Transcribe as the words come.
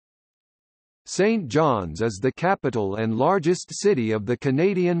St. John's is the capital and largest city of the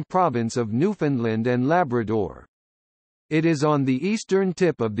Canadian province of Newfoundland and Labrador. It is on the eastern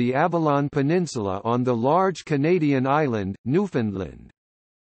tip of the Avalon Peninsula on the large Canadian island, Newfoundland.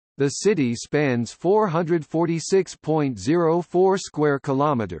 The city spans 446.04 square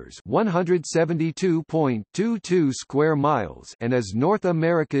kilometers, 172.22 square miles, and is North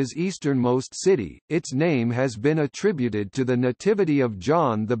America's easternmost city. Its name has been attributed to the nativity of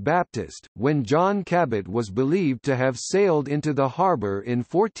John the Baptist, when John Cabot was believed to have sailed into the harbour in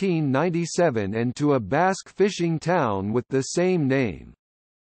 1497, and to a Basque fishing town with the same name.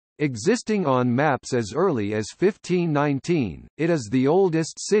 Existing on maps as early as 1519, it is the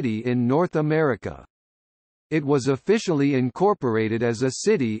oldest city in North America. It was officially incorporated as a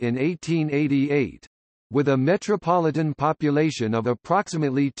city in 1888. With a metropolitan population of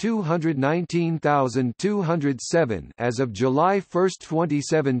approximately 219,207 as of July 1,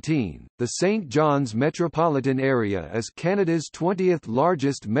 2017, the St. John's metropolitan area is Canada's 20th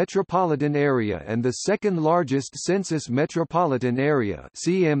largest metropolitan area and the second largest census metropolitan area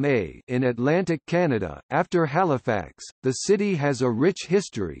 (CMA) in Atlantic Canada, after Halifax. The city has a rich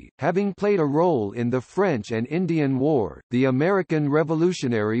history, having played a role in the French and Indian War, the American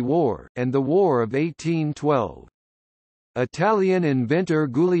Revolutionary War, and the War of 1812. Italian inventor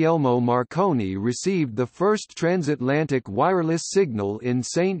Guglielmo Marconi received the first transatlantic wireless signal in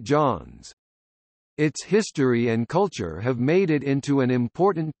St. John's. Its history and culture have made it into an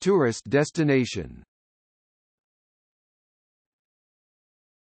important tourist destination.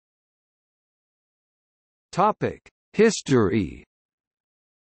 Topic: History.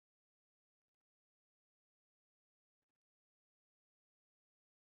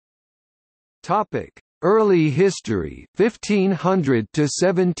 Topic: Early history 1500 to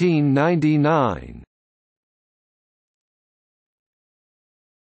 1799.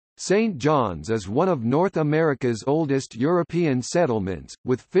 St. John's is one of North America's oldest European settlements,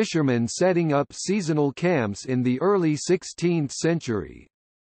 with fishermen setting up seasonal camps in the early 16th century.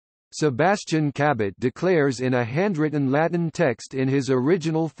 Sebastian Cabot declares in a handwritten Latin text in his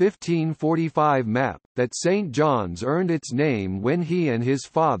original 1545 map, that St. John's earned its name when he and his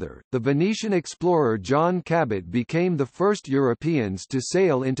father, the Venetian explorer John Cabot, became the first Europeans to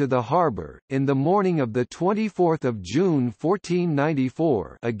sail into the harbour. In the morning of 24 June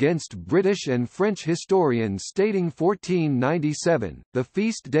 1494, against British and French historians stating 1497, the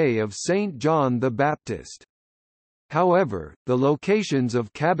feast day of St. John the Baptist. However, the locations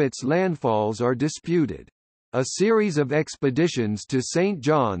of Cabot's landfalls are disputed. A series of expeditions to St.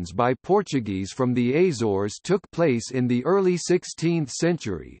 John's by Portuguese from the Azores took place in the early 16th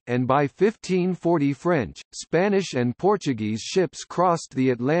century, and by 1540 French, Spanish and Portuguese ships crossed the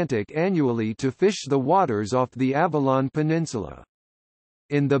Atlantic annually to fish the waters off the Avalon Peninsula.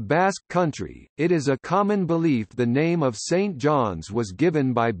 In the Basque Country, it is a common belief the name of St. John's was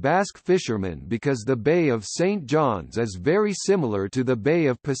given by Basque fishermen because the Bay of St. John's is very similar to the Bay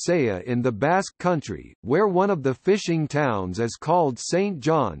of Pasaya in the Basque Country, where one of the fishing towns is called St.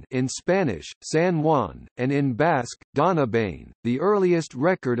 John in Spanish, San Juan, and in Basque, Donabane. The earliest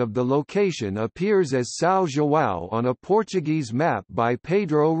record of the location appears as São João on a Portuguese map by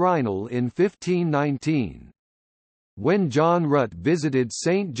Pedro Reinal in 1519. When John Rutt visited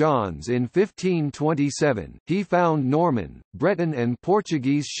St. John's in 1527, he found Norman, Breton and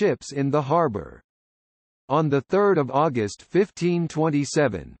Portuguese ships in the harbour. On 3 August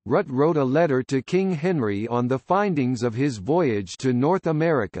 1527, Rutt wrote a letter to King Henry on the findings of his voyage to North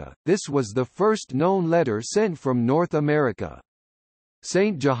America. This was the first known letter sent from North America.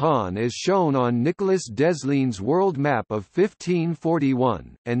 St. Johann is shown on Nicolas Desline's world map of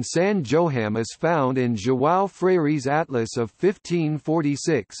 1541, and San Joham is found in João Freire's Atlas of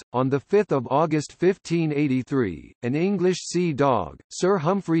 1546. On 5 August 1583, an English sea dog, Sir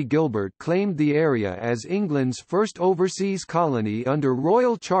Humphrey Gilbert, claimed the area as England's first overseas colony under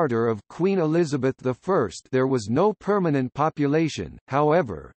Royal Charter of Queen Elizabeth I. There was no permanent population,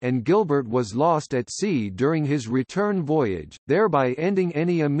 however, and Gilbert was lost at sea during his return voyage, thereby ending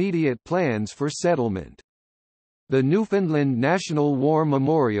any immediate plans for settlement. The Newfoundland National War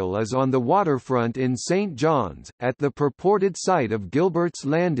Memorial is on the waterfront in St. John's, at the purported site of Gilbert's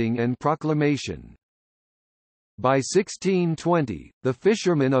landing and proclamation. By 1620, the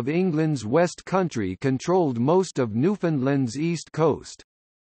fishermen of England's West Country controlled most of Newfoundland's east coast.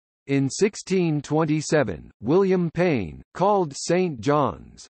 In 1627, William Payne, called St.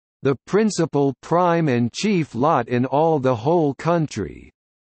 John's the principal prime and chief lot in all the whole country.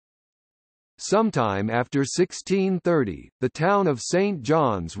 Sometime after 1630, the town of St.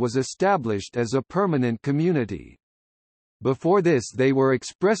 John's was established as a permanent community. Before this they were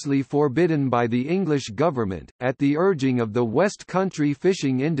expressly forbidden by the English government, at the urging of the West Country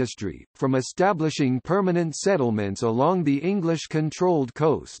fishing industry, from establishing permanent settlements along the English-controlled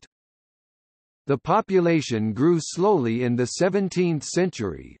coast. The population grew slowly in the 17th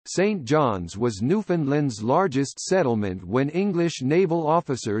century. St. John's was Newfoundland's largest settlement when English naval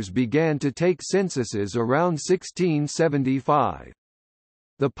officers began to take censuses around 1675.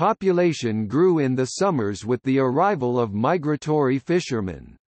 The population grew in the summers with the arrival of migratory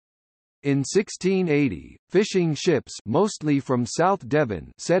fishermen. In 1680, fishing ships mostly from South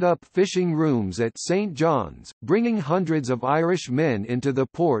Devon set up fishing rooms at St. John's, bringing hundreds of Irish men into the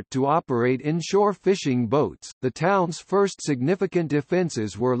port to operate inshore fishing boats. The town's first significant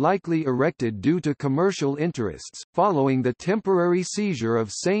defences were likely erected due to commercial interests, following the temporary seizure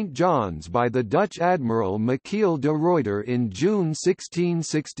of St. John's by the Dutch admiral Michiel de Ruyter in June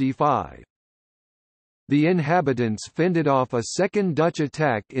 1665. The inhabitants fended off a second Dutch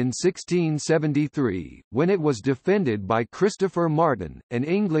attack in 1673, when it was defended by Christopher Martin, an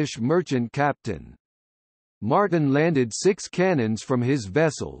English merchant captain. Martin landed 6 cannons from his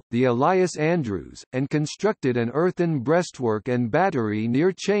vessel, the Elias Andrews, and constructed an earthen breastwork and battery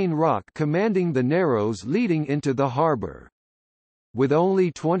near Chain Rock commanding the narrows leading into the harbour. With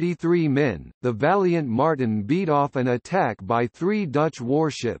only 23 men, the valiant Martin beat off an attack by 3 Dutch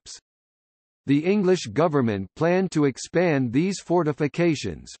warships. The English government planned to expand these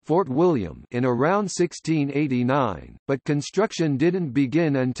fortifications, Fort William, in around 1689, but construction didn't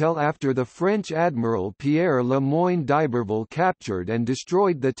begin until after the French admiral Pierre Le Moyne d'Iberville captured and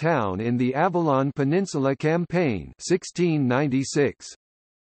destroyed the town in the Avalon Peninsula Campaign 1696.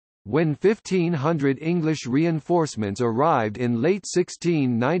 When 1,500 English reinforcements arrived in late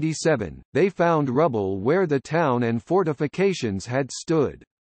 1697, they found rubble where the town and fortifications had stood.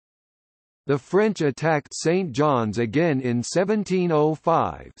 The French attacked St. John's again in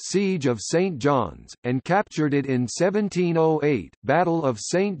 1705, Siege of St. John's, and captured it in 1708, Battle of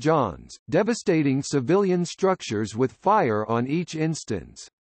St. John's, devastating civilian structures with fire on each instance.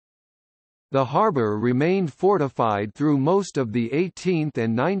 The harbour remained fortified through most of the 18th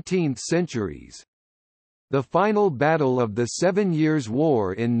and 19th centuries. The final battle of the 7 Years'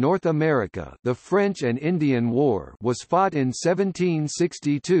 War in North America, the French and Indian War, was fought in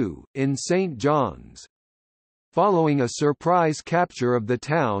 1762, in St. John's. Following a surprise capture of the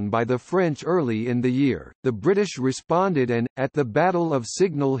town by the French early in the year, the British responded and, at the Battle of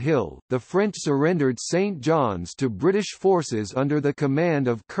Signal Hill, the French surrendered St. John's to British forces under the command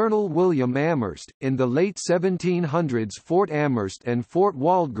of Colonel William Amherst. In the late 1700s, Fort Amherst and Fort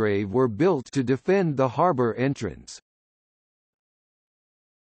Waldegrave were built to defend the harbour entrance.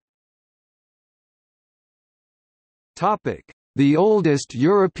 The oldest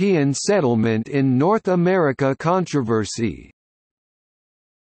European settlement in North America controversy.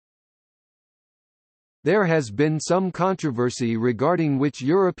 There has been some controversy regarding which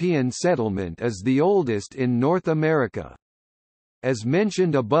European settlement is the oldest in North America. As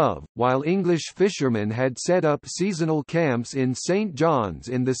mentioned above, while English fishermen had set up seasonal camps in St. John's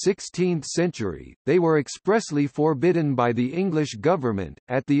in the 16th century, they were expressly forbidden by the English government,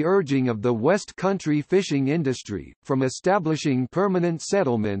 at the urging of the West Country fishing industry, from establishing permanent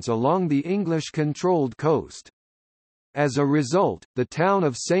settlements along the English-controlled coast. As a result, the town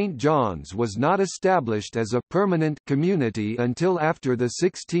of St. John's was not established as a permanent community until after the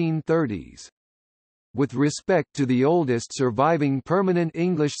 1630s. With respect to the oldest surviving permanent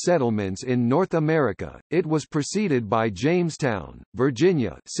English settlements in North America, it was preceded by Jamestown,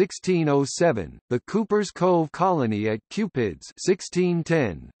 Virginia 1607, the Cooper's Cove Colony at Cupids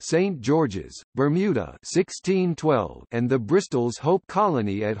 1610, St. George's, Bermuda 1612, and the Bristol's Hope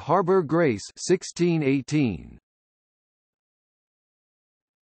Colony at Harbour Grace 1618.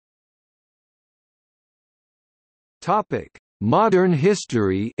 Topic: Modern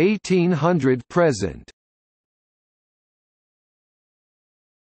history 1800–present.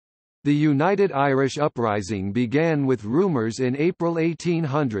 The United Irish Uprising began with rumours in April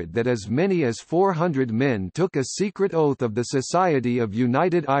 1800 that as many as 400 men took a secret oath of the Society of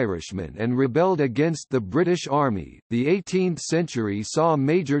United Irishmen and rebelled against the British Army. The 18th century saw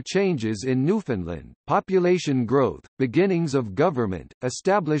major changes in Newfoundland: population growth, beginnings of government,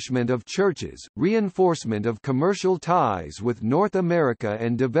 establishment of churches, reinforcement of commercial ties with North America,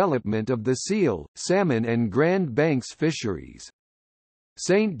 and development of the seal, salmon and Grand Banks fisheries.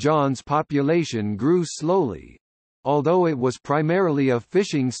 St. John's population grew slowly. Although it was primarily a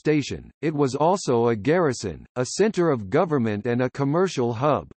fishing station, it was also a garrison, a centre of government and a commercial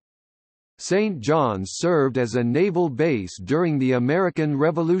hub. St. John's served as a naval base during the American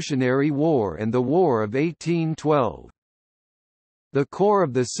Revolutionary War and the War of 1812. The core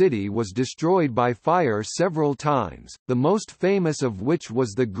of the city was destroyed by fire several times, the most famous of which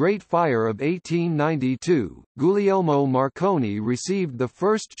was the Great Fire of 1892. Guglielmo Marconi received the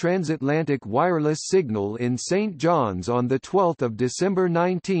first transatlantic wireless signal in St. John's on 12 December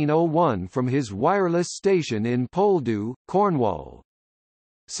 1901 from his wireless station in Poldhu, Cornwall.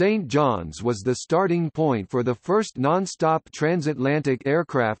 St. John's was the starting point for the first non-stop transatlantic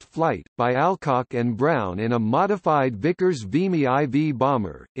aircraft flight, by Alcock and Brown in a modified Vickers Vimy IV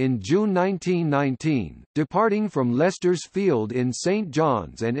bomber, in June 1919, departing from Leicester's Field in St.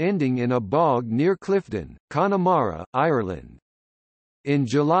 John's and ending in a bog near Clifton, Connemara, Ireland. In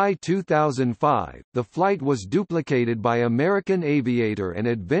July 2005, the flight was duplicated by American aviator and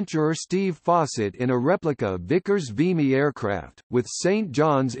adventurer Steve Fawcett in a replica Vickers Vimy aircraft, with St.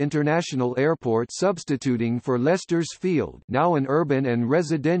 John's International Airport substituting for Leicester's Field, now an urban and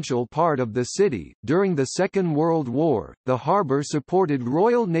residential part of the city. During the Second World War, the harbour supported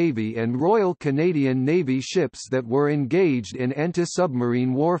Royal Navy and Royal Canadian Navy ships that were engaged in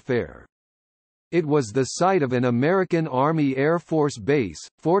anti-submarine warfare. It was the site of an American Army Air Force base,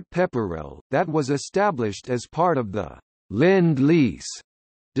 Fort Pepperell, that was established as part of the Lend-Lease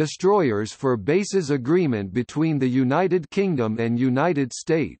Destroyers for Bases Agreement between the United Kingdom and United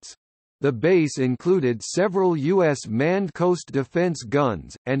States. The base included several U.S. manned coast defense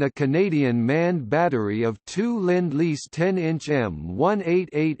guns, and a Canadian manned battery of 2 Lend-Lease 10-inch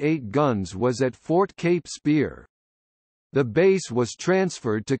M1888 guns was at Fort Cape Spear. The base was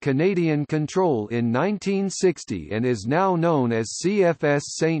transferred to Canadian control in 1960 and is now known as CFS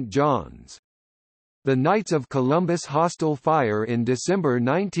St. John's. The Knights of Columbus hostile fire in December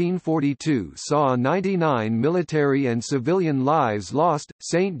 1942 saw 99 military and civilian lives lost.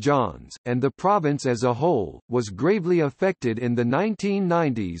 St. John's, and the province as a whole, was gravely affected in the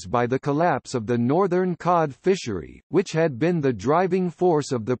 1990s by the collapse of the northern cod fishery, which had been the driving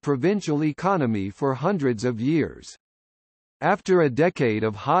force of the provincial economy for hundreds of years. After a decade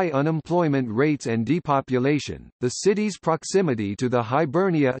of high unemployment rates and depopulation, the city's proximity to the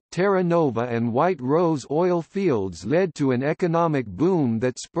Hibernia, Terra Nova and White Rose oil fields led to an economic boom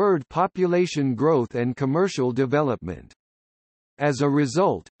that spurred population growth and commercial development. As a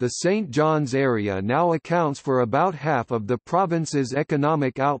result, the St. John's area now accounts for about half of the province's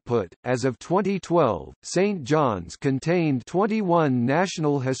economic output. As of 2012, St. John's contained 21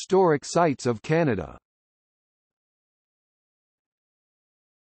 National Historic Sites of Canada.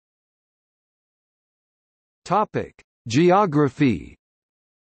 Topic: Geography.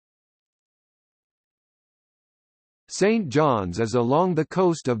 St. John's is along the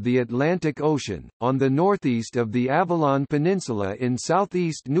coast of the Atlantic Ocean, on the northeast of the Avalon Peninsula in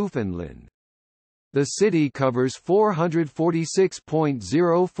southeast Newfoundland. The city covers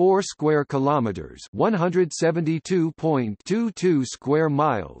 446.04 square kilometers, 172.22 square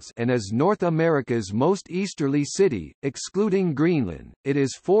miles, and is North America's most easterly city, excluding Greenland. It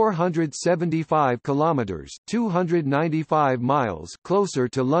is 475 kilometers, 295 miles closer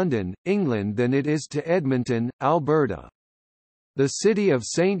to London, England than it is to Edmonton, Alberta. The city of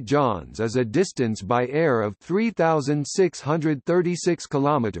St. John's is a distance by air of 3,636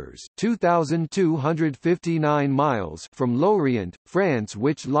 kilometers (2,259 miles) from Lorient, France,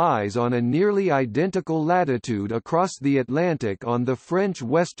 which lies on a nearly identical latitude across the Atlantic on the French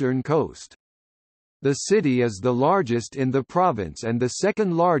western coast. The city is the largest in the province and the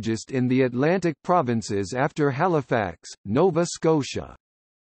second largest in the Atlantic provinces after Halifax, Nova Scotia.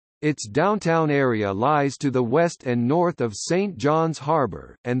 Its downtown area lies to the west and north of St. John's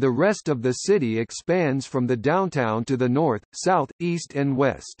Harbour, and the rest of the city expands from the downtown to the north, south, east and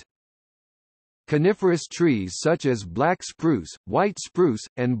west. Coniferous trees such as black spruce, white spruce,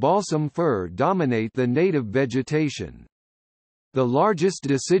 and balsam fir dominate the native vegetation. The largest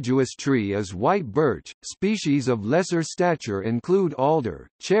deciduous tree is white birch. Species of lesser stature include alder,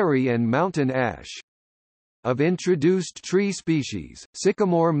 cherry and mountain ash. Of introduced tree species,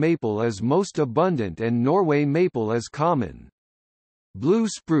 sycamore maple is most abundant and Norway maple is common. Blue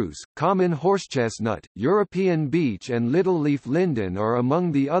spruce, common horsechestnut, European beech and little-leaf linden are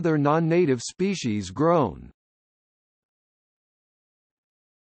among the other non-native species grown.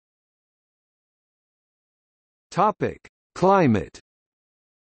 Topic: Climate.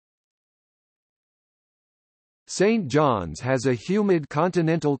 St. John's has a humid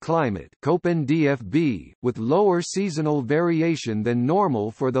continental climate Köppen DFB, with lower seasonal variation than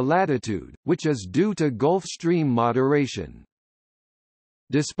normal for the latitude, which is due to Gulf Stream moderation.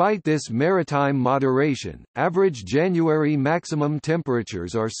 Despite this maritime moderation, average January maximum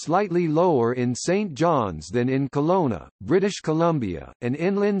temperatures are slightly lower in St. John's than in Kelowna, British Columbia, an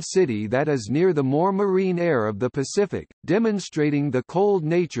inland city that is near the more marine air of the Pacific, demonstrating the cold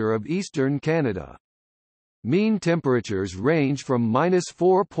nature of eastern Canada. Mean temperatures range from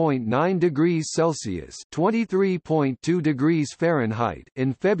 -4.9 degrees Celsius (23.2 degrees Fahrenheit)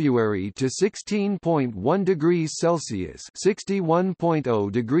 in February to 16.1 degrees Celsius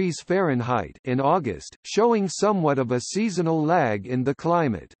 (61.0 degrees Fahrenheit) in August, showing somewhat of a seasonal lag in the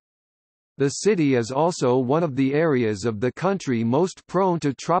climate. The city is also one of the areas of the country most prone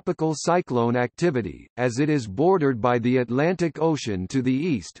to tropical cyclone activity, as it is bordered by the Atlantic Ocean to the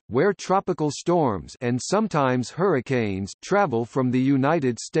east, where tropical storms and sometimes hurricanes travel from the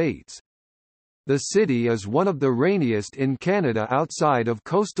United States. The city is one of the rainiest in Canada outside of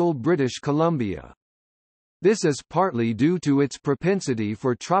coastal British Columbia. This is partly due to its propensity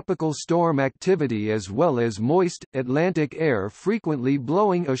for tropical storm activity as well as moist, Atlantic air frequently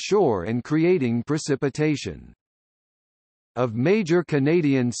blowing ashore and creating precipitation. Of major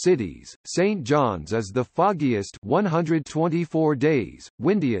Canadian cities, St. John's is the foggiest 124 days,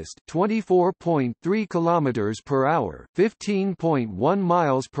 windiest 24.3 kilometers per hour, 15.1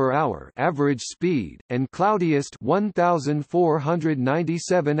 miles per hour average speed, and cloudiest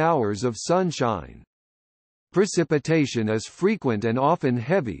 1497 hours of sunshine. Precipitation is frequent and often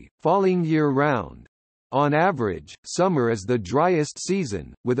heavy, falling year-round. On average, summer is the driest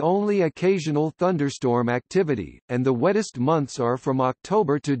season, with only occasional thunderstorm activity, and the wettest months are from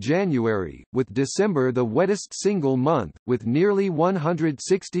October to January, with December the wettest single month, with nearly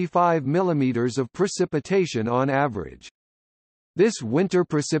 165 mm of precipitation on average. This winter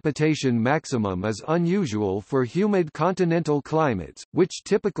precipitation maximum is unusual for humid continental climates, which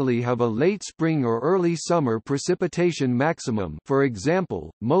typically have a late spring or early summer precipitation maximum, for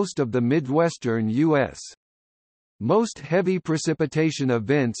example, most of the Midwestern U.S. Most heavy precipitation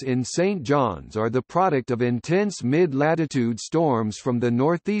events in St. John's are the product of intense mid-latitude storms from the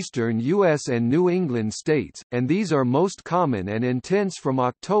northeastern U.S. and New England states, and these are most common and intense from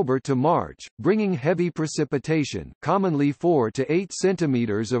October to March, bringing heavy precipitation, commonly 4 to 8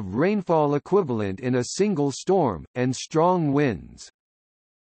 centimeters of rainfall equivalent in a single storm, and strong winds.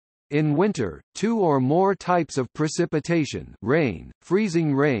 In winter, 2 or more types of precipitation, rain,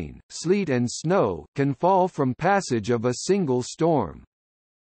 freezing rain, sleet and snow, can fall from passage of a single storm.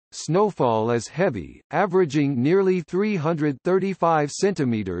 Snowfall is heavy, averaging nearly 335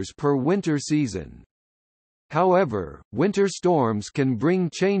 centimeters per winter season. However, winter storms can bring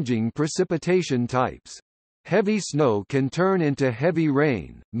changing precipitation types. Heavy snow can turn into heavy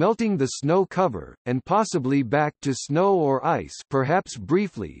rain, melting the snow cover, and possibly back to snow or ice, perhaps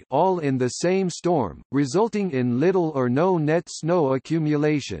briefly, all in the same storm, resulting in little or no net snow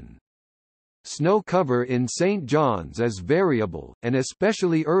accumulation. Snow cover in St. John's is variable, and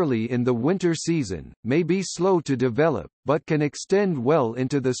especially early in the winter season, may be slow to develop, but can extend well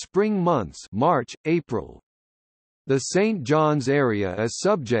into the spring months March, April. The St. John's area is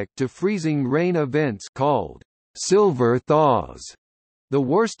subject to freezing rain events called silver thaws, the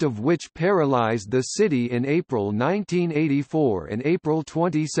worst of which paralyzed the city in April 1984 and April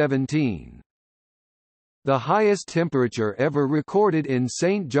 2017. The highest temperature ever recorded in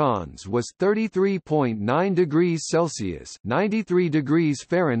St. John's was 33.9 degrees Celsius (93 degrees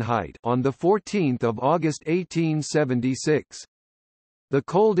Fahrenheit) on 14 August 1876. The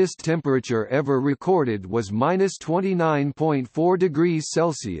coldest temperature ever recorded was -29.4 degrees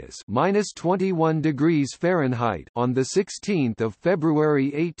Celsius (-21 degrees Fahrenheit) on 16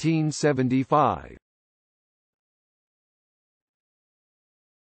 February 1875.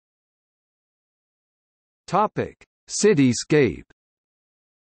 Cityscape.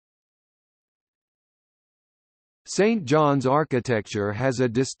 St. John's architecture has a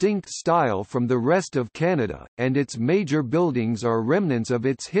distinct style from the rest of Canada, and its major buildings are remnants of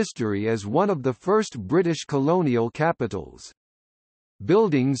its history as one of the first British colonial capitals.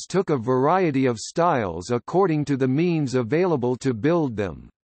 Buildings took a variety of styles according to the means available to build them.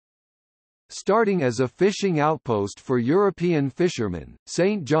 Starting as a fishing outpost for European fishermen,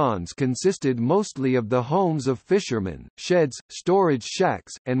 St. John's consisted mostly of the homes of fishermen, sheds, storage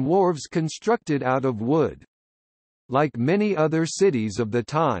shacks, and wharves constructed out of wood. Like many other cities of the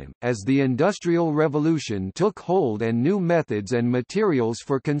time, as the Industrial Revolution took hold and new methods and materials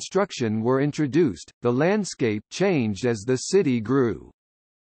for construction were introduced, the landscape changed as the city grew.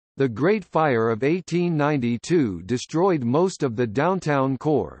 The Great Fire of 1892 destroyed most of the downtown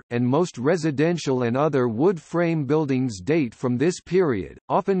core, and most residential and other wood frame buildings date from this period,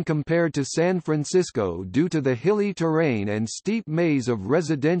 often compared to San Francisco due to the hilly terrain and steep maze of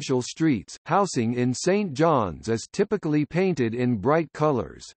residential streets. Housing in St. John's is typically painted in bright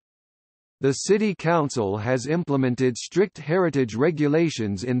colors. The City Council has implemented strict heritage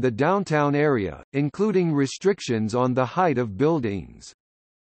regulations in the downtown area, including restrictions on the height of buildings.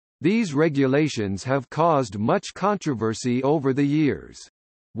 These regulations have caused much controversy over the years.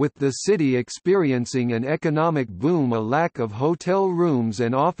 With the city experiencing an economic boom, a lack of hotel rooms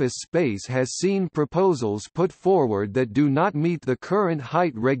and office space has seen proposals put forward that do not meet the current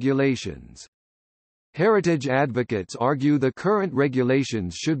height regulations. Heritage advocates argue the current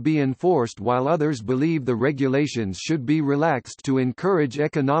regulations should be enforced, while others believe the regulations should be relaxed to encourage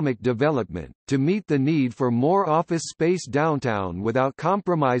economic development. To meet the need for more office space downtown without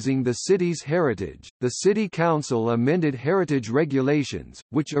compromising the city's heritage, the City Council amended heritage regulations,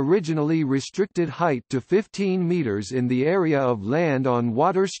 which originally restricted height to 15 meters in the area of land on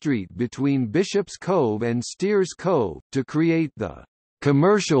Water Street between Bishop's Cove and Steers Cove, to create the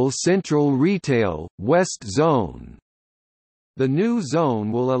Commercial Central Retail, West Zone. The new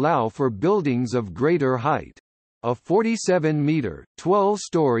zone will allow for buildings of greater height. A 47-meter,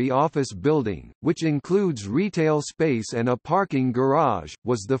 12-story office building, which includes retail space and a parking garage,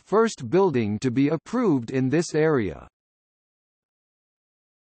 was the first building to be approved in this area.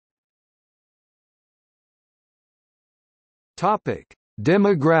 Topic: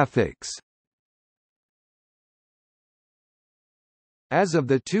 Demographics. As of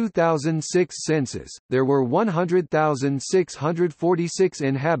the 2006 census, there were 100,646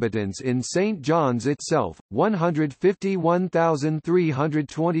 inhabitants in St. John's itself,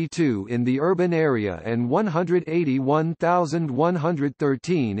 151,322 in the urban area and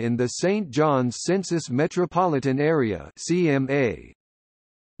 181,113 in the St. John's Census Metropolitan Area (CMA).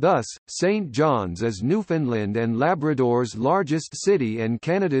 Thus, St. John's is Newfoundland and Labrador's largest city and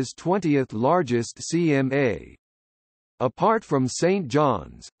Canada's 20th largest CMA. Apart from St.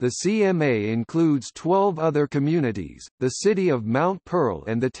 John's, the CMA includes 12 other communities, the city of Mount Pearl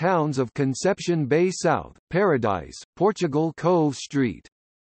and the towns of Conception Bay South, Paradise, Portugal Cove Street,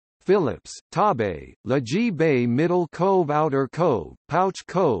 Phillips, Tabe, Legee Bay, Middle Cove, Outer Cove, Pouch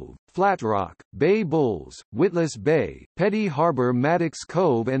Cove, Flatrock, Bay Bulls, Witless Bay, Petty Harbour, Maddox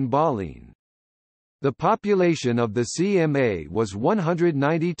Cove and Balleen. The population of the CMA was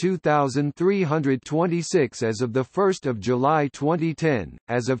 192,326 as of 1 July 2010.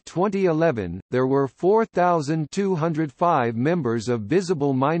 As of 2011, there were 4,205 members of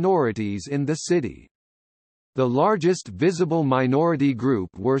visible minorities in the city. The largest visible minority group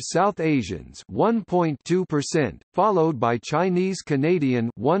were South Asians 1.2%, followed by Chinese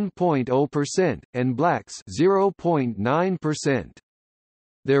Canadian 1.0%, and blacks 0.9%.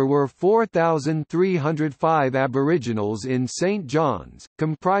 There were 4,305 Aboriginals in St. John's,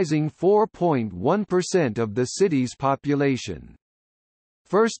 comprising 4.1% of the city's population.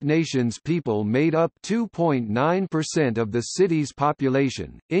 First Nations people made up 2.9% of the city's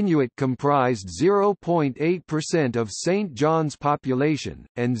population, Inuit comprised 0.8% of St. John's population,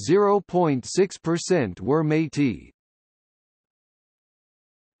 and 0.6% were Métis.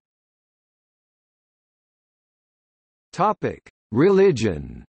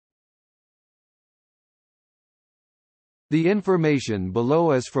 Religion. The information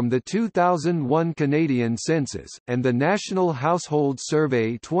below is from the 2001 Canadian Census, and the National Household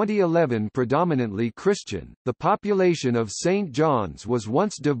Survey 2011. Predominantly Christian, the population of St. John's was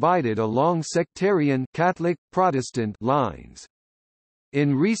once divided along sectarian Catholic, Protestant lines.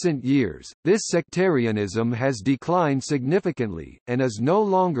 In recent years, this sectarianism has declined significantly, and is no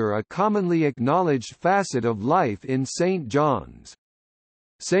longer a commonly acknowledged facet of life in St. John's.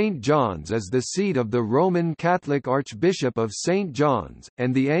 St. John's is the seat of the Roman Catholic Archbishop of St. John's,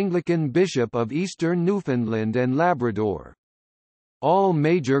 and the Anglican Bishop of Eastern Newfoundland and Labrador. All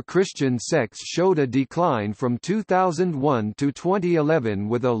major Christian sects showed a decline from 2001 to 2011,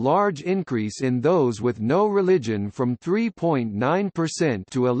 with a large increase in those with no religion from 3.9%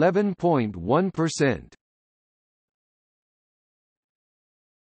 to 11.1%.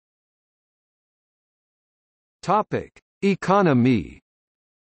 Topic: Economy.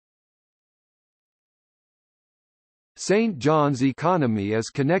 St. John's economy is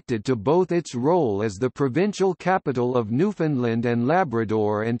connected to both its role as the provincial capital of Newfoundland and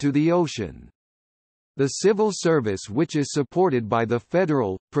Labrador and to the ocean. The civil service, which is supported by the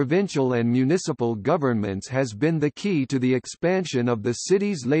federal, provincial and municipal governments, has been the key to the expansion of the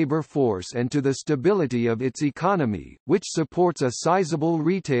city's labor force and to the stability of its economy, which supports a sizable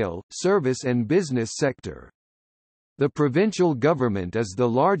retail, service and business sector. The provincial government is the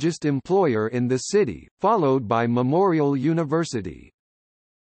largest employer in the city, followed by Memorial University.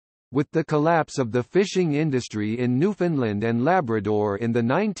 With the collapse of the fishing industry in Newfoundland and Labrador in the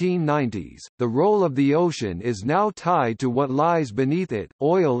 1990s, the role of the ocean is now tied to what lies beneath it,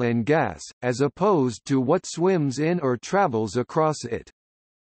 oil and gas, as opposed to what swims in or travels across it.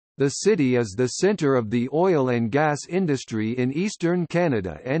 The city is the centre of the oil and gas industry in eastern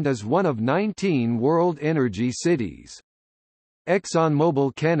Canada and is one of 19 world energy cities.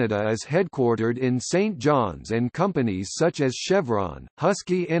 ExxonMobil Canada is headquartered in St. John's, and companies such as Chevron,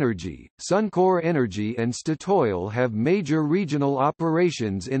 Husky Energy, Suncor Energy and Statoil have major regional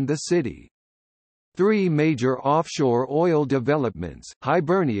operations in the city. 3 major offshore oil developments,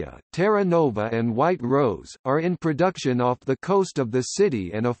 Hibernia, Terra Nova and White Rose, are in production off the coast of the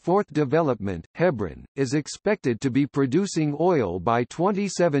city, and a 4th development, Hebron, is expected to be producing oil by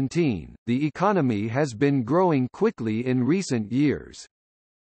 2017. The economy has been growing quickly in recent years.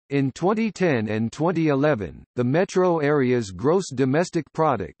 In 2010 and 2011, the metro area's gross domestic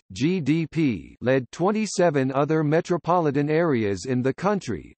product (GDP) led 27 other metropolitan areas in the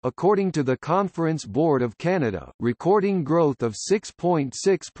country, according to the Conference Board of Canada, recording growth of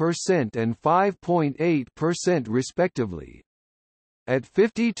 6.6% and 5.8% respectively. At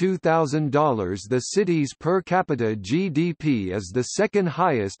 $52,000, the city's per capita GDP is the second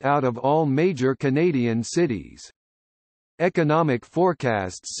highest out of all major Canadian cities. Economic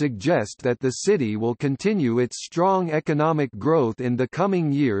forecasts suggest that the city will continue its strong economic growth in the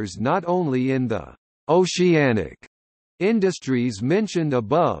coming years, not only in the oceanic industries mentioned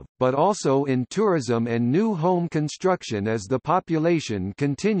above, but also in tourism and new home construction as the population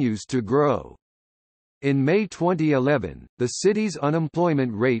continues to grow. In May 2011, the city's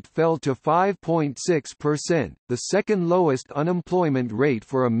unemployment rate fell to 5.6%, the second lowest unemployment rate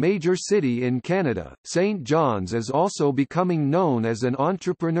for a major city in Canada. St. John's is also becoming known as an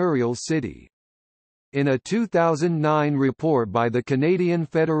entrepreneurial city. In a 2009 report by the Canadian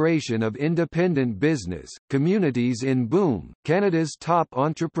Federation of Independent Business, Communities in Boom, Canada's top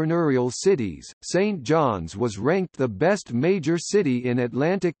entrepreneurial cities, St. John's was ranked the best major city in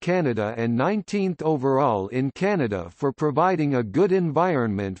Atlantic Canada and 19th overall in Canada for providing a good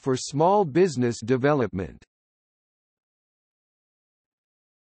environment for small business development.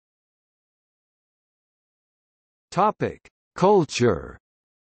 Topic: Culture.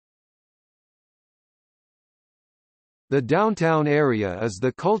 The downtown area is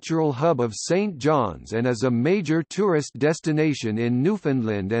the cultural hub of St. John's and is a major tourist destination in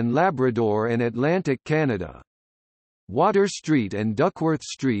Newfoundland and Labrador and Atlantic Canada. Water Street and Duckworth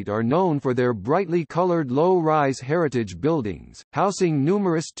Street are known for their brightly colored low-rise heritage buildings, housing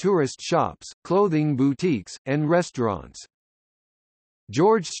numerous tourist shops, clothing boutiques, and restaurants.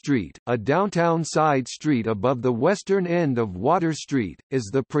 George Street, a downtown side street above the western end of Water Street, is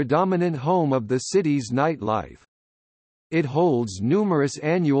the predominant home of the city's nightlife. It holds numerous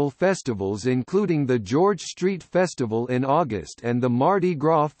annual festivals, including the George Street Festival in August and the Mardi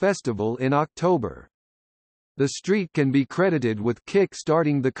Gras Festival in October. The street can be credited with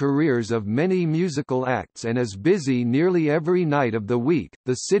kick-starting the careers of many musical acts and is busy nearly every night of the week.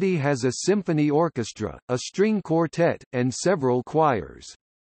 The city has a symphony orchestra, a string quartet, and several choirs.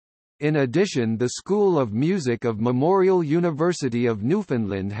 In addition, the School of Music of Memorial University of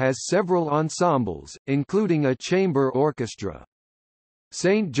Newfoundland has several ensembles, including a chamber orchestra.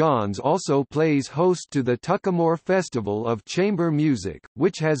 St. John's also plays host to the Tuckamore Festival of Chamber Music,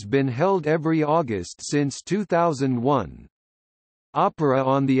 which has been held every August since 2001. Opera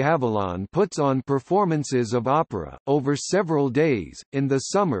on the Avalon puts on performances of opera, over several days, in the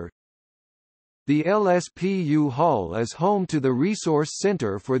summer. The LSPU Hall is home to the Resource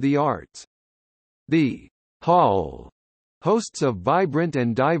Center for the Arts. The Hall hosts a vibrant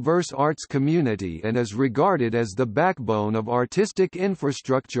and diverse arts community and is regarded as the backbone of artistic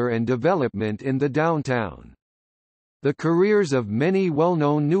infrastructure and development in the downtown. The careers of many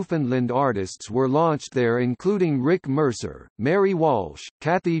well-known Newfoundland artists were launched there, including Rick Mercer, Mary Walsh,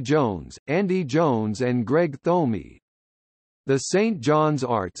 Kathy Jones, Andy Jones and Greg Thomey. The St. John's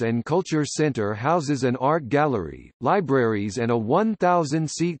Arts and Culture Centre houses an art gallery, libraries and a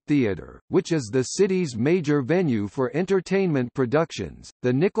 1,000-seat theatre, which is the city's major venue for entertainment productions.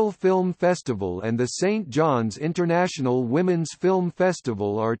 The Nickel Film Festival and the St. John's International Women's Film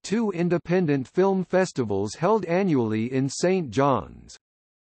Festival are 2 independent film festivals held annually in St. John's.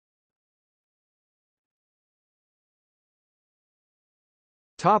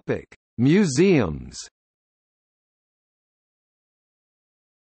 Museums.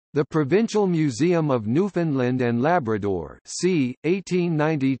 The Provincial Museum of Newfoundland and Labrador c.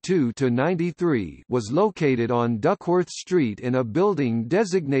 1892–93 was located on Duckworth Street in a building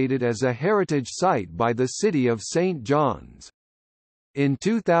designated as a heritage site by the City of St. John's. In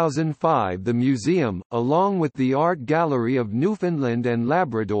 2005 the museum, along with the Art Gallery of Newfoundland and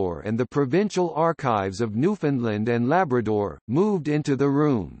Labrador and the Provincial Archives of Newfoundland and Labrador, moved into the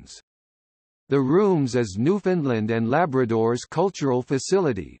rooms. The rooms is Newfoundland and Labrador's cultural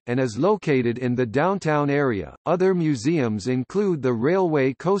facility, and is located in the downtown area. Other museums include the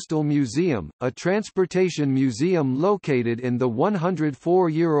Railway Coastal Museum, a transportation museum located in the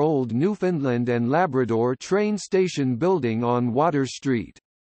 104-year-old Newfoundland and Labrador train station building on Water Street.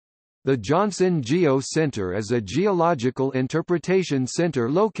 The Johnson Geo Centre is a geological interpretation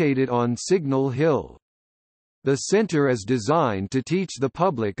centre located on Signal Hill. The center is designed to teach the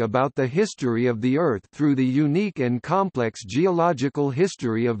public about the history of the Earth through the unique and complex geological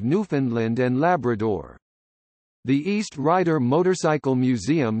history of Newfoundland and Labrador. The East Ryder Motorcycle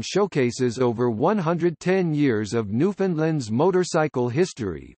Museum showcases over 110 years of Newfoundland's motorcycle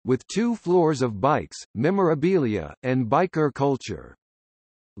history, with 2 floors of bikes, memorabilia, and biker culture.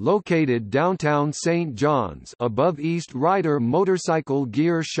 Located downtown St. John's, above East Ryder Motorcycle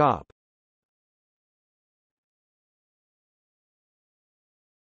Gear Shop.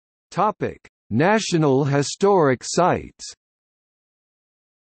 National Historic Sites.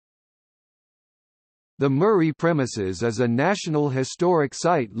 The Murray Premises is a National Historic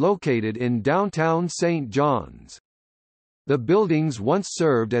Site located in downtown St. John's. The buildings once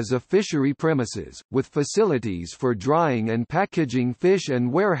served as a fishery premises, with facilities for drying and packaging fish and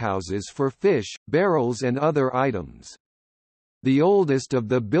warehouses for fish, barrels and other items. The oldest of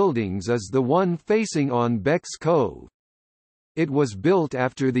the buildings is the one facing on Beck's Cove. It was built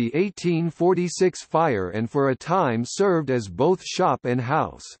after the 1846 fire and for a time served as both shop and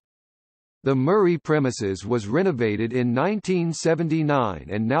house. The Murray premises was renovated in 1979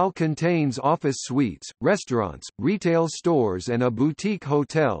 and now contains office suites, restaurants, retail stores and a boutique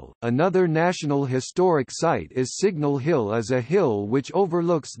hotel. Another National Historic Site is Signal Hill, as a hill which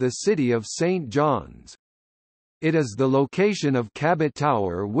overlooks the city of St. John's. It is the location of Cabot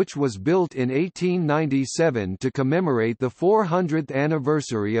Tower, which was built in 1897 to commemorate the 400th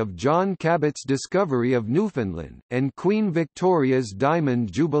anniversary of John Cabot's discovery of Newfoundland, and Queen Victoria's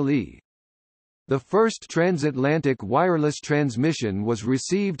Diamond Jubilee. The first transatlantic wireless transmission was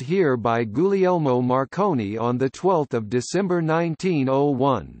received here by Guglielmo Marconi on 12 December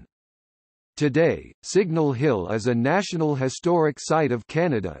 1901. Today, Signal Hill is a National Historic Site of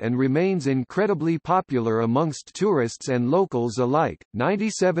Canada and remains incredibly popular amongst tourists and locals alike.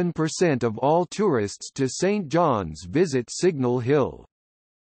 97% of all tourists to St. John's visit Signal Hill.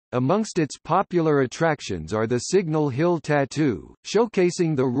 Amongst its popular attractions are the Signal Hill Tattoo,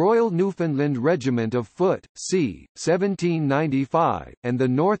 showcasing the Royal Newfoundland Regiment of Foot, c. 1795, and the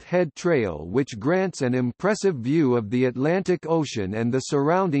North Head Trail, which grants an impressive view of the Atlantic Ocean and the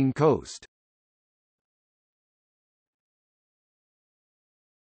surrounding coast.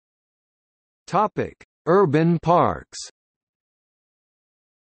 Urban parks.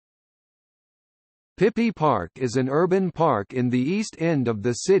 Pippi Park is an urban park in the east end of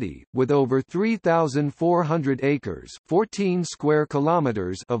the city, with over 3,400 acres 14 square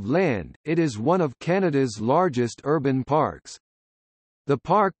kilometers of land. It is one of Canada's largest urban parks. The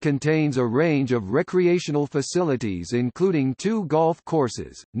park contains a range of recreational facilities including 2 golf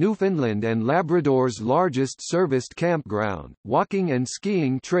courses, Newfoundland and Labrador's largest serviced campground, walking and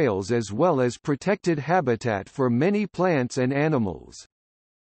skiing trails, as well as protected habitat for many plants and animals.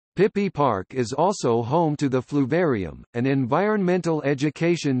 Pippi Park is also home to the Fluvarium, an environmental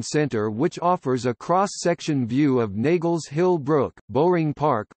education center which offers a cross-section view of Nagels Hill Brook. Bowring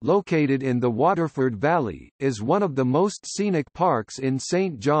Park, located in the Waterford Valley, is one of the most scenic parks in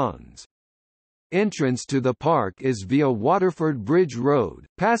St. John's. Entrance to the park is via Waterford Bridge Road,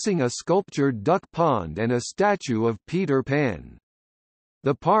 passing a sculptured duck pond and a statue of Peter Pan.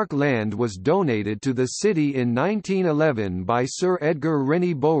 The park land was donated to the city in 1911 by Sir Edgar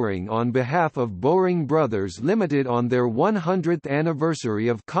Rennie Bowring on behalf of Bowring Brothers Limited on their 100th anniversary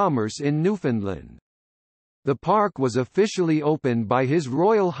of commerce in Newfoundland. The park was officially opened by His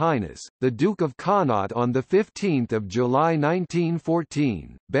Royal Highness, the Duke of Connaught on 15 July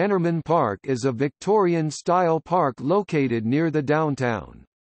 1914. Bannerman Park is a Victorian-style park located near the downtown.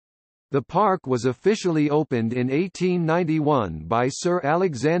 The park was officially opened in 1891 by Sir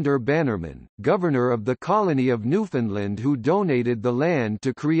Alexander Bannerman, Governor of the Colony of Newfoundland, who donated the land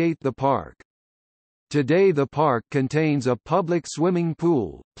to create the park. Today the park contains a public swimming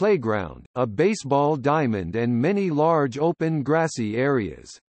pool, playground, a baseball diamond and many large open grassy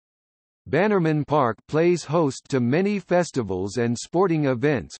areas. Bannerman Park plays host to many festivals and sporting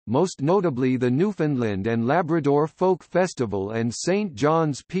events, most notably the Newfoundland and Labrador Folk Festival and St.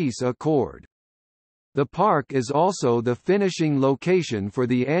 John's Peace Accord. The park is also the finishing location for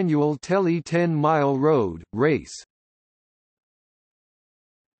the annual Telly 10-mile road race.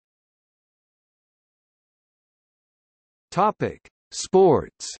 Topic: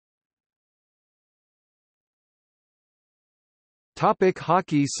 Sports. Topic: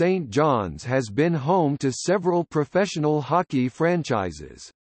 Hockey. St. John's has been home to several professional hockey franchises.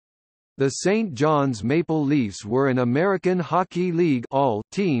 The St. John's Maple Leafs were an American Hockey League All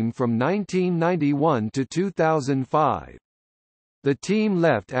team from 1991 to 2005. The team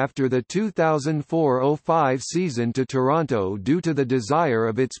left after the 2004-05 season to Toronto due to the desire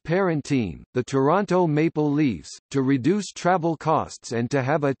of its parent team, the Toronto Maple Leafs, to reduce travel costs and to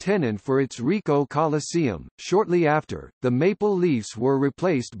have a tenant for its Ricoh Coliseum. Shortly after, the Maple Leafs were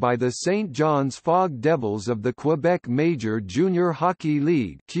replaced by the St. John's Fog Devils of the Quebec Major Junior Hockey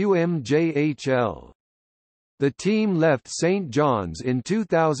League (QMJHL). The team left St. John's in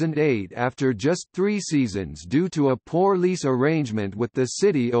 2008 after just 3 seasons due to a poor lease arrangement with the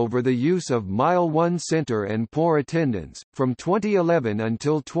city over the use of Mile 1 Centre and poor attendance. From 2011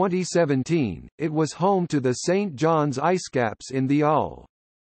 until 2017, it was home to the St. John's Icecaps in the AHL.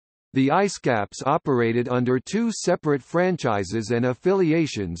 The Icecaps operated under 2 separate franchises and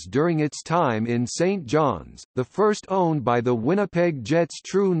affiliations during its time in St. John's, the first owned by the Winnipeg Jets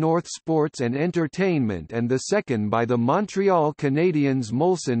True North Sports and Entertainment and the second by the Montreal Canadiens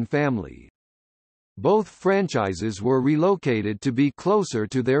Molson family. Both franchises were relocated to be closer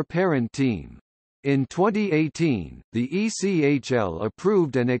to their parent team. In 2018, the ECHL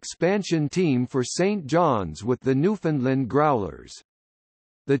approved an expansion team for St. John's with the Newfoundland Growlers.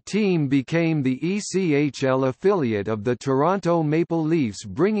 The team became the ECHL affiliate of the Toronto Maple Leafs,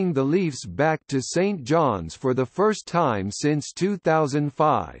 bringing the Leafs back to St. John's for the first time since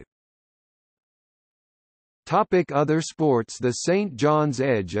 2005. Other sports. The St. John's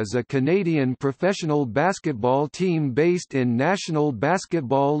Edge is a Canadian professional basketball team based in National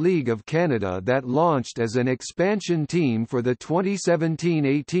Basketball League of Canada that launched as an expansion team for the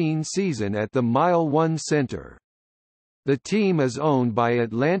 2017-18 season at the Mile 1 Centre. The team is owned by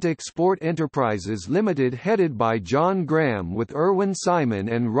Atlantic Sport Enterprises Limited, headed by John Graham with Irwin Simon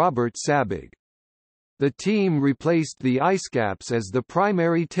and Robert Sabig. The team replaced the Icecaps as the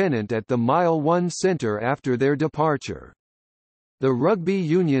primary tenant at the Mile 1 Centre after their departure. The rugby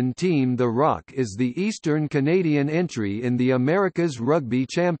union team The Rock is the Eastern Canadian entry in the America's Rugby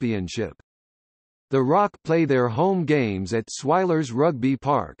Championship. The Rock play their home games at Swiler's Rugby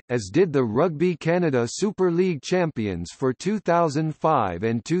Park, as did the Rugby Canada Super League champions for 2005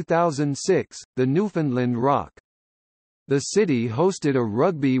 and 2006, the Newfoundland Rock. The city hosted a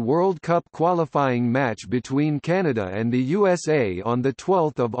Rugby World Cup qualifying match between Canada and the USA on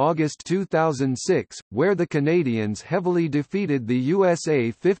 12 August 2006, where the Canadians heavily defeated the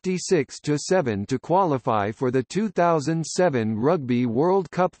USA 56-7 to qualify for the 2007 Rugby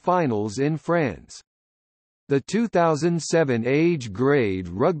World Cup finals in France. The 2007 Age Grade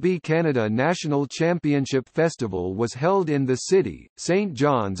Rugby Canada National Championship Festival was held in the city. St.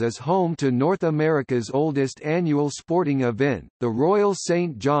 John's is home to North America's oldest annual sporting event, the Royal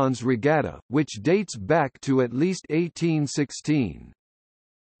St. John's Regatta, which dates back to at least 1816.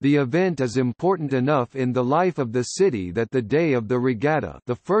 The event is important enough in the life of the city that the day of the regatta,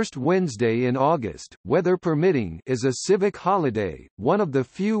 the first Wednesday in August, weather permitting, is a civic holiday, one of the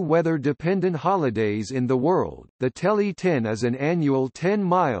few weather-dependent holidays in the world. The Telly 10 is an annual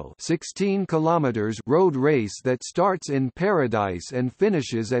 10-mile (16 kilometers) road race that starts in Paradise and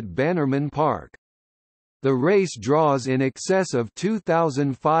finishes at Bannerman Park. The race draws in excess of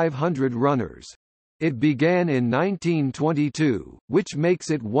 2,500 runners. It began in 1922, which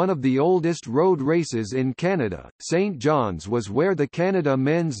makes it one of the oldest road races in Canada. St. John's was where the Canada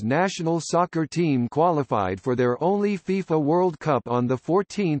men's national soccer team qualified for their only FIFA World Cup on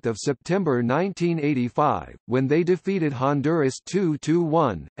 14 September 1985, when they defeated Honduras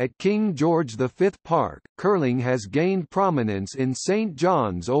 2-1, at King George V Park. Curling has gained prominence in St.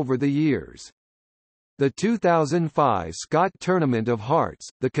 John's over the years. The 2005 Scott Tournament of Hearts,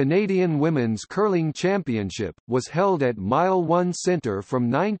 the Canadian Women's Curling Championship, was held at Mile 1 Centre from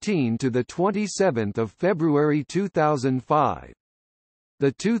 19 to 27 February 2005.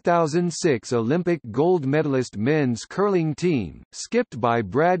 The 2006 Olympic gold medalist men's curling team, skipped by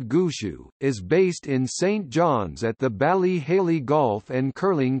Brad Gushue, is based in St. John's at the Ballyhaley Golf and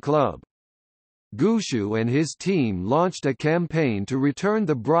Curling Club. Gushue and his team launched a campaign to return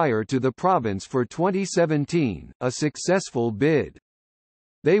the Brier to the province for 2017, a successful bid.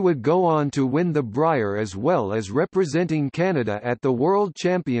 They would go on to win the Brier as well as representing Canada at the World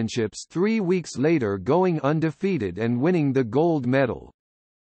Championships 3 weeks later, going undefeated and winning the gold medal.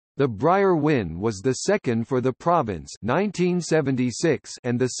 The Brier win was the second for the province 1976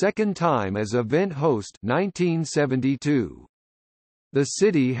 and the second time as event host 1972. The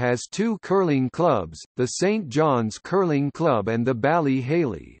city has two curling clubs, the St. John's Curling Club and the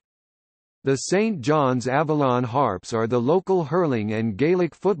Ballyhaley. The St. John's Avalon Harps are the local hurling and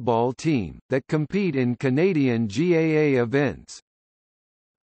Gaelic football team, that compete in Canadian GAA events.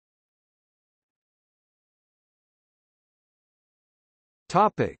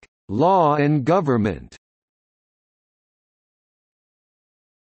 Law and government.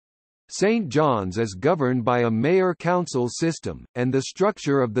 St. John's is governed by a mayor-council system, and the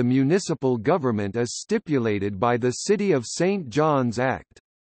structure of the municipal government is stipulated by the City of St. John's Act.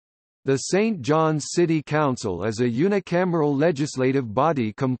 The St. John's City Council is a unicameral legislative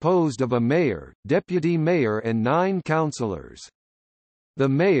body composed of a mayor, deputy mayor and 9 councillors. The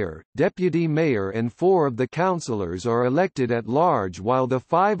mayor, deputy mayor and 4 of the councillors are elected at large, while the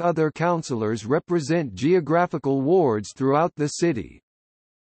 5 other councillors represent geographical wards throughout the city.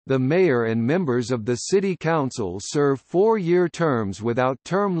 The mayor and members of the city council serve 4-year terms without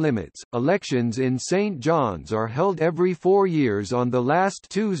term limits. Elections in St. John's are held every 4 years on the last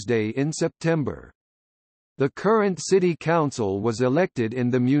Tuesday in September. The current city council was elected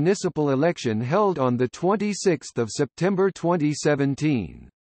in the municipal election held on the 26th of September 2017.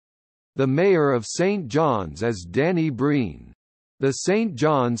 The mayor of St. John's is Danny Breen. The St.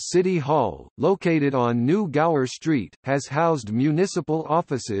 John's City Hall, located on New Gower Street, has housed municipal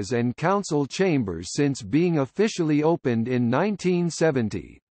offices and council chambers since being officially opened in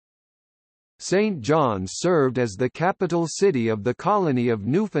 1970. St. John's served as the capital city of the colony of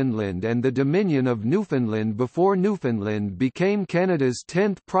Newfoundland and the Dominion of Newfoundland before Newfoundland became Canada's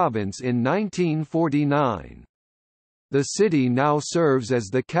 10th province in 1949. The city now serves as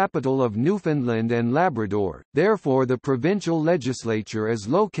the capital of Newfoundland and Labrador, therefore the provincial legislature is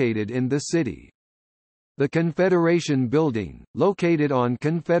located in the city. The Confederation Building, located on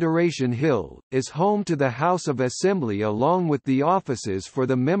Confederation Hill, is home to the House of Assembly along with the offices for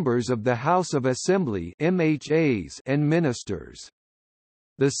the members of the House of Assembly (MHAs) and ministers.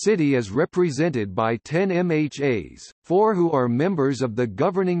 The city is represented by 10 MHAs, 4 who are members of the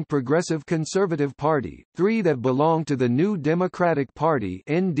governing Progressive Conservative Party, 3 that belong to the New Democratic Party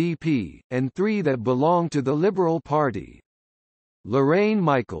 (NDP), and 3 that belong to the Liberal Party. Lorraine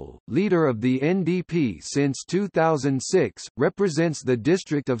Michael, leader of the NDP since 2006, represents the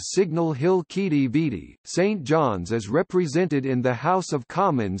district of Signal Hill-Keedy-Viti. St. John's is represented in the House of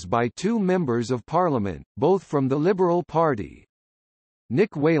Commons by 2 members of Parliament, both from the Liberal Party.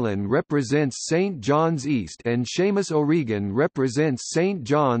 Nick Whalen represents St. John's East and Seamus O'Regan represents St.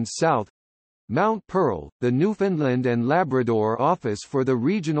 John's South. Mount Pearl, the Newfoundland and Labrador office for the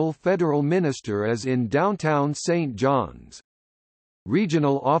regional federal minister is in downtown St. John's.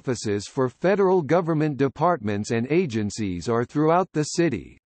 Regional offices for federal government departments and agencies are throughout the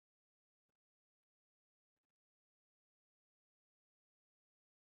city.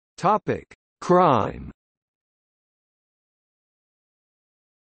 Crime.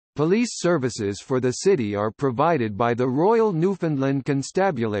 Police services for the city are provided by the Royal Newfoundland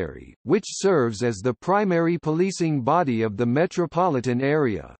Constabulary, which serves as the primary policing body of the metropolitan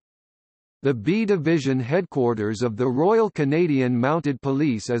area. The B Division headquarters of the Royal Canadian Mounted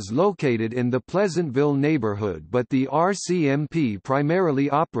Police is located in the Pleasantville neighbourhood, but the RCMP primarily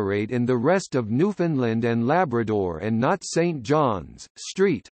operate in the rest of Newfoundland and Labrador and not St. John's.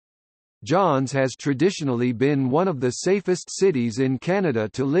 St. John's has traditionally been one of the safest cities in Canada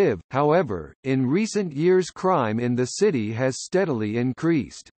to live, however, in recent years crime in the city has steadily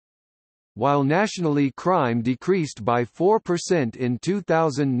increased. While nationally crime decreased by 4% in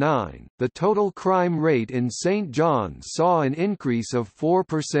 2009, the total crime rate in St. John's saw an increase of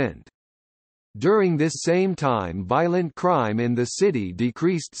 4%. During this same time, violent crime in the city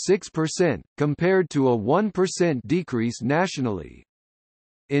decreased 6%, compared to a 1% decrease nationally.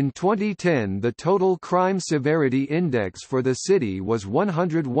 In 2010, the total crime severity index for the city was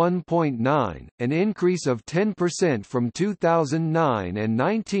 101.9, an increase of 10% from 2009 and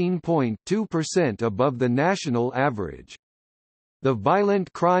 19.2% above the national average. The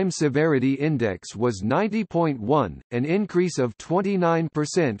violent crime severity index was 90.1, an increase of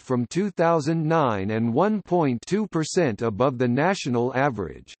 29% from 2009 and 1.2% above the national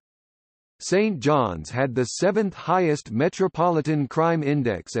average. St. John's had the 7th highest Metropolitan Crime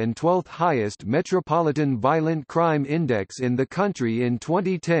Index and 12th highest Metropolitan Violent Crime Index in the country in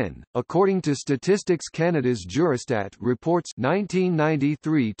 2010, according to Statistics Canada's Jurastat reports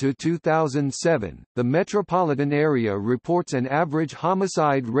 1993 to 2007. The metropolitan area reports an average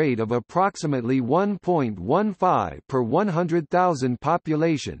homicide rate of approximately 1.15 per 100,000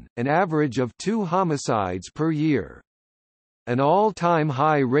 population, an average of 2 homicides per year. An all-time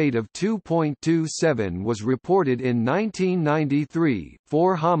high rate of 2.27 was reported in 1993,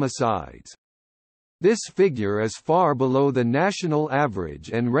 4 homicides. This figure is far below the national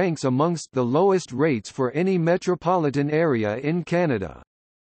average and ranks amongst the lowest rates for any metropolitan area in Canada.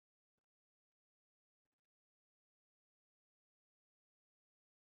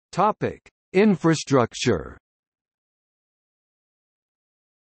 Topic: Infrastructure.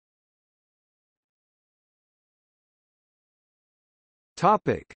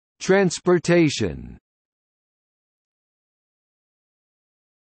 Topic: Transportation.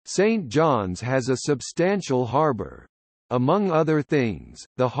 St. John's has a substantial harbour. Among other things,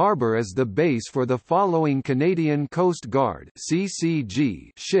 the harbour is the base for the following Canadian Coast Guard (CCG)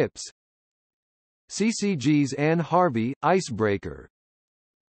 ships: CCG's Anne Harvey, icebreaker;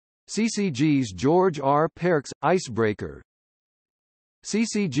 CCG's George R. Perks, icebreaker;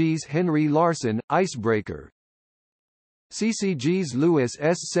 CCG's Henry Larson, icebreaker; CCG's Louis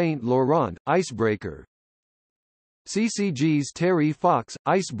S. St. Laurent, icebreaker; CCG's Terry Fox,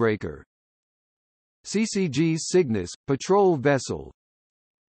 icebreaker; CCG's Cygnus, patrol vessel;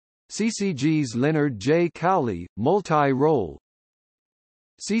 CCG's Leonard J. Cowley, multi-role;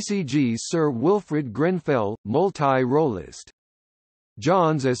 CCG's Sir Wilfrid Grenfell, multi-rollist.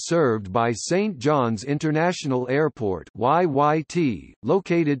 John's is served by St. John's International Airport (YYT),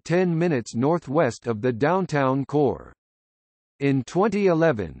 located 10 minutes northwest of the downtown core. In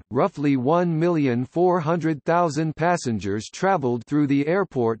 2011, roughly 1,400,000 passengers traveled through the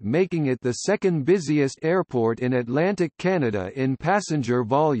airport, making it the second busiest airport in Atlantic Canada in passenger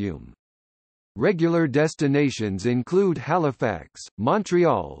volume. Regular destinations include Halifax,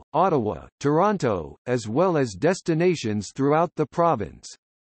 Montreal, Ottawa, Toronto, as well as destinations throughout the province.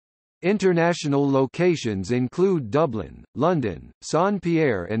 International locations include Dublin, London,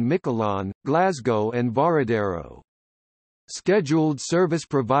 Saint-Pierre and Miquelon, Glasgow and Varadero. Scheduled service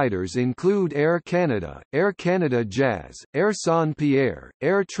providers include Air Canada, Air Canada Jazz, Air Saint-Pierre,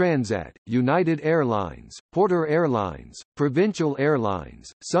 Air Transat, United Airlines, Porter Airlines, Provincial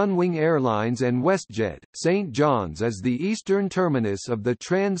Airlines, Sunwing Airlines and WestJet. St. John's is the eastern terminus of the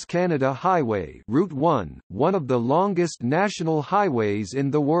Trans-Canada Highway Route 1, one of the longest national highways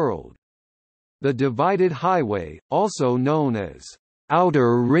in the world. The Divided Highway, also known as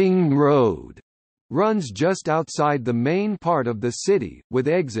Outer Ring Road, runs just outside the main part of the city, with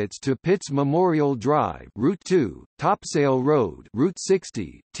exits to Pitts Memorial Drive Route 2, Topsail Road Route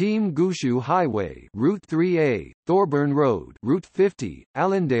 60, Team Gushu Highway Route 3A, Thorburn Road Route 50,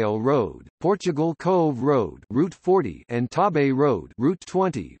 Allendale Road, Portugal Cove Road Route 40 and Tabe Road Route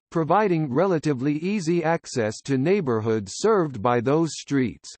 20, providing relatively easy access to neighborhoods served by those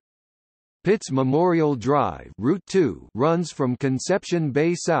streets. Pitts Memorial Drive Route 2 runs from Conception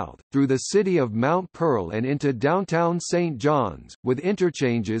Bay south, through the city of Mount Pearl and into downtown St. John's, with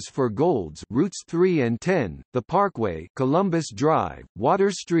interchanges for Golds routes 3 and 10, the Parkway, Columbus Drive,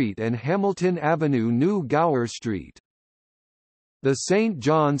 Water Street and Hamilton Avenue New Gower Street. The St.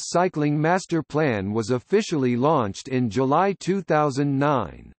 John's Cycling Master Plan was officially launched in July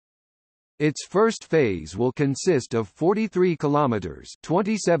 2009. Its first phase will consist of 43 kilometers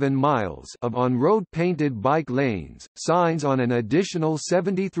 (27 miles) of on-road painted bike lanes, signs on an additional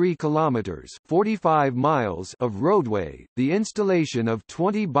 73 kilometers (45 miles) of roadway, the installation of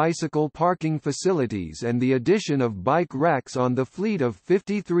 20 bicycle parking facilities and the addition of bike racks on the fleet of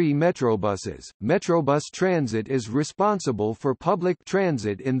 53 Metrobuses. Metrobus Transit is responsible for public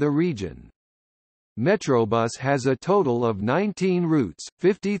transit in the region. Metrobus has a total of 19 routes,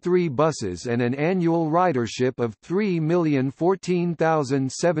 53 buses and an annual ridership of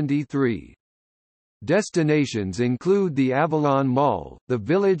 3,014,073. Destinations include the Avalon Mall, the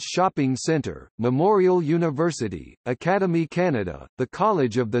Village Shopping Centre, Memorial University, Academy Canada, the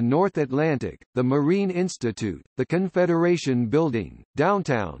College of the North Atlantic, the Marine Institute, the Confederation Building,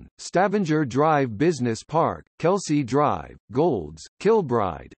 Downtown, Stavanger Drive Business Park, Kelsey Drive, Golds,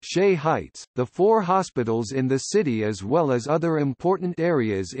 Kilbride, Shea Heights, the 4 hospitals in the city as well as other important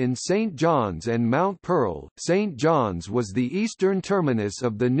areas in St. John's and Mount Pearl. St. John's was the eastern terminus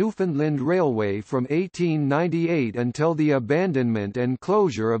of the Newfoundland Railway from 1898 until the abandonment and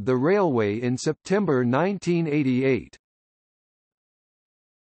closure of the railway in September 1988.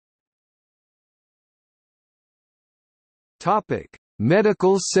 Topic: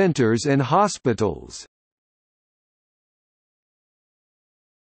 Medical centers and hospitals.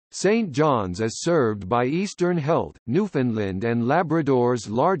 St. John's is served by Eastern Health, Newfoundland and Labrador's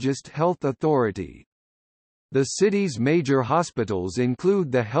largest health authority. The city's major hospitals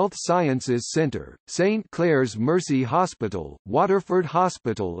include the Health Sciences Centre, St. Clair's Mercy Hospital, Waterford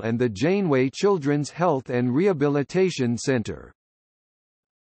Hospital and the Janeway Children's Health and Rehabilitation Centre.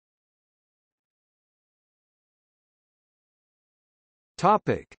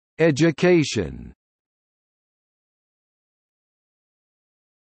 Education.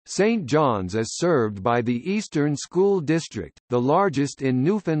 St. John's is served by the Eastern School District, the largest in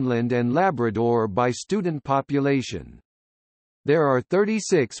Newfoundland and Labrador by student population. There are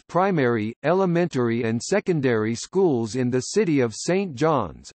 36 primary, elementary and secondary schools in the city of St.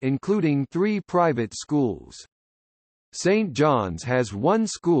 John's, including 3 private schools. St. John's has one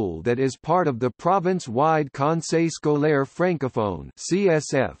school that is part of the province-wide Conseil Scolaire Francophone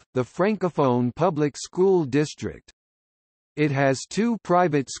 (CSF), the Francophone Public School District. It has 2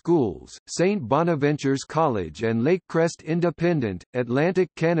 private schools, St. Bonaventure's College and Lakecrest Independent, Atlantic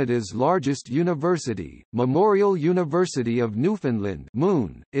Canada's largest university, Memorial University of Newfoundland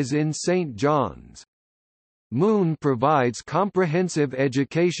 (MUN), is in St. John's. MUN provides comprehensive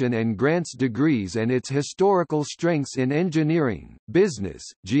education and grants degrees, and its historical strengths in engineering, business,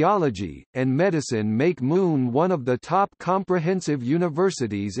 geology, and medicine make MUN one of the top comprehensive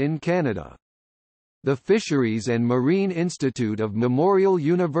universities in Canada. The Fisheries and Marine Institute of Memorial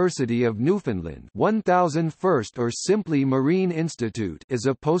University of Newfoundland 1001st or simply Marine Institute is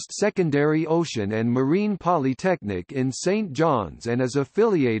a post-secondary ocean and marine polytechnic in St. John's and is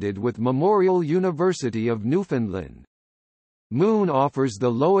affiliated with Memorial University of Newfoundland. MUN offers the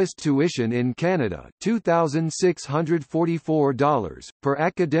lowest tuition in Canada, $2,644 per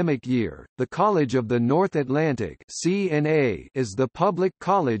academic year. The College of the North Atlantic (CNA) is the public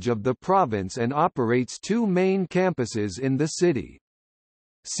college of the province and operates 2 main campuses in the city.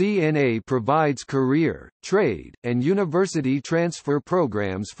 CNA provides career, trade, and university transfer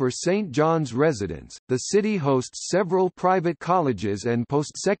programs for St. John's residents. The city hosts several private colleges and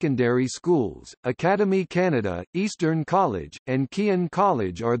post-secondary schools. Academy Canada, Eastern College, and Kean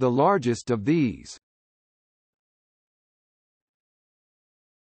College are the largest of these.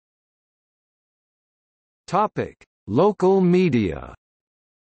 Topic: Local media.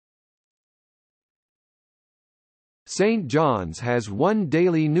 St. John's has one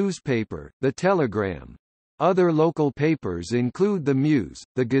daily newspaper, The Telegram. Other local papers include The Muse,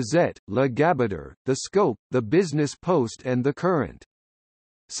 The Gazette, Le Gabardeur, The Scope, The Business Post and The Current.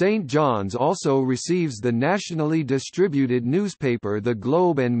 St. John's also receives the nationally distributed newspaper The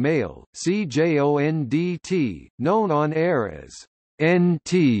Globe and Mail, CJONDT, known on air as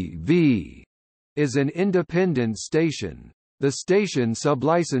NTV, is an independent station. The station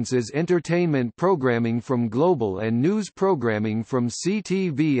sublicenses entertainment programming from Global and news programming from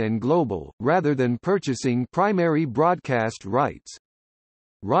CTV and Global, rather than purchasing primary broadcast rights.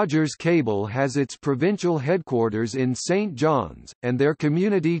 Rogers Cable has its provincial headquarters in St. John's, and their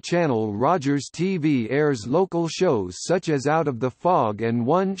community channel Rogers TV airs local shows such as Out of the Fog and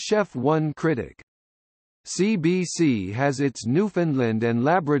One Chef One Critic. CBC has its Newfoundland and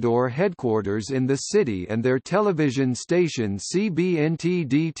Labrador headquarters in the city, and their television station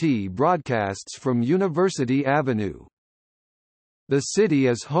CBNT-DT broadcasts from University Avenue. The city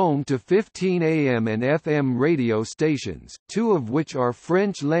is home to 15 AM and FM radio stations, 2 of which are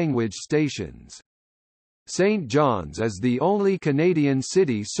French-language stations. St. John's is the only Canadian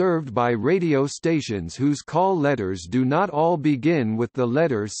city served by radio stations whose call letters do not all begin with the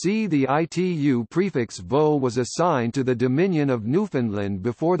letter C. The ITU prefix VO was assigned to the Dominion of Newfoundland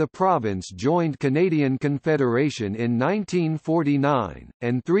before the province joined Canadian Confederation in 1949,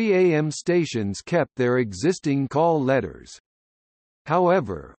 and 3 AM stations kept their existing call letters.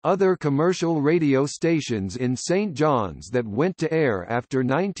 However, other commercial radio stations in St. John's that went to air after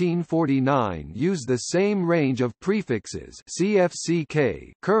 1949 use the same range of prefixes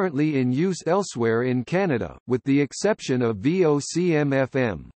CFCK currently in use elsewhere in Canada, with the exception of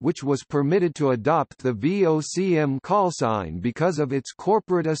VOCM-FM, which was permitted to adopt the VOCM callsign because of its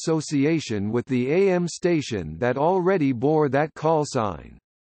corporate association with the AM station that already bore that callsign.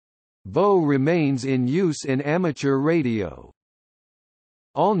 VO remains in use in amateur radio.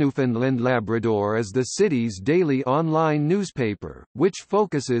 All Newfoundland Labrador is the city's daily online newspaper, which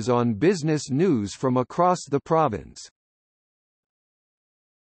focuses on business news from across the province.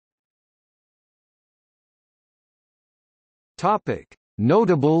 Topic: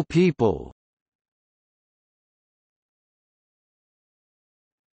 Notable people.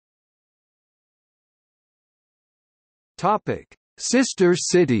 Topic: Sister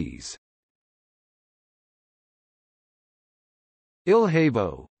cities.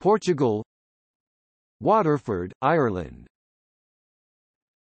 Ilhavo, Portugal. Waterford, Ireland.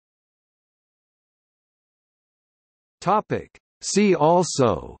 Topic: See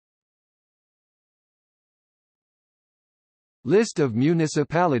also. List of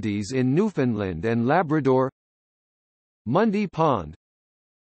municipalities in Newfoundland and Labrador. Mundy Pond.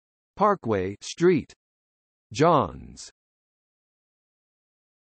 Parkway Street. Johns